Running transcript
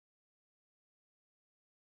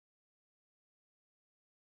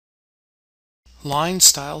Line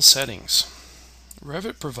style settings.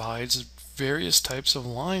 Revit provides various types of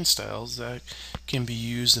line styles that can be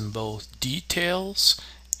used in both details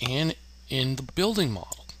and in the building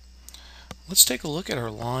model. Let's take a look at our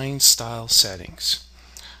line style settings.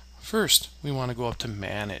 First, we want to go up to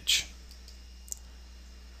Manage.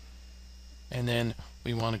 And then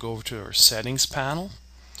we want to go over to our Settings panel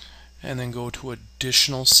and then go to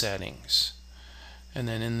Additional Settings. And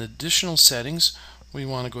then in the Additional Settings, we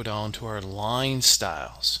want to go down to our line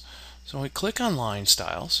styles. So when we click on line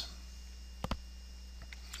styles,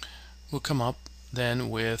 we'll come up then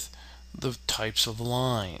with the types of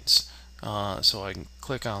lines. So I can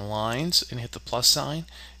click on lines and hit the plus sign,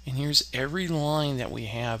 and here's every line that we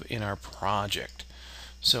have in our project.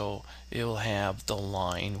 So it will have the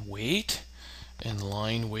line weight, and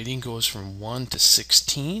line weighting goes from 1 to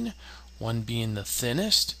 16, 1 being the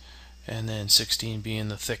thinnest and then 16 being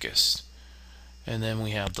the thickest. And then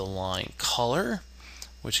we have the line color,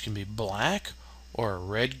 which can be black or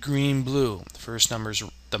red, green, blue. The first number is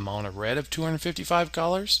the amount of red of 255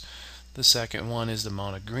 colors. The second one is the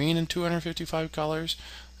amount of green in 255 colors.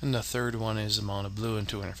 And the third one is the amount of blue in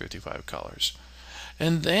 255 colors.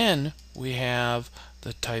 And then we have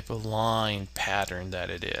the type of line pattern that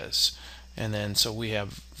it is. And then so we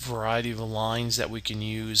have a variety of lines that we can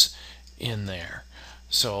use in there.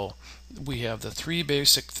 So we have the three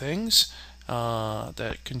basic things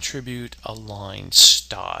that contribute a line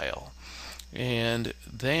style. And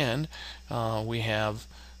then we have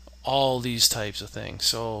all these types of things.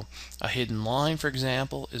 So a hidden line, for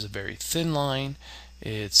example, is a very thin line.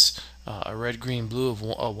 It's a red, green, blue of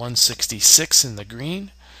 166 in the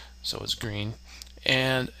green, so it's green,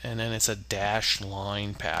 and then it's a dashed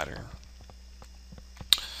line pattern.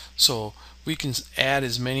 So we can add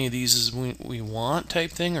as many of these as we want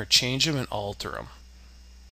type thing, or change them and alter them.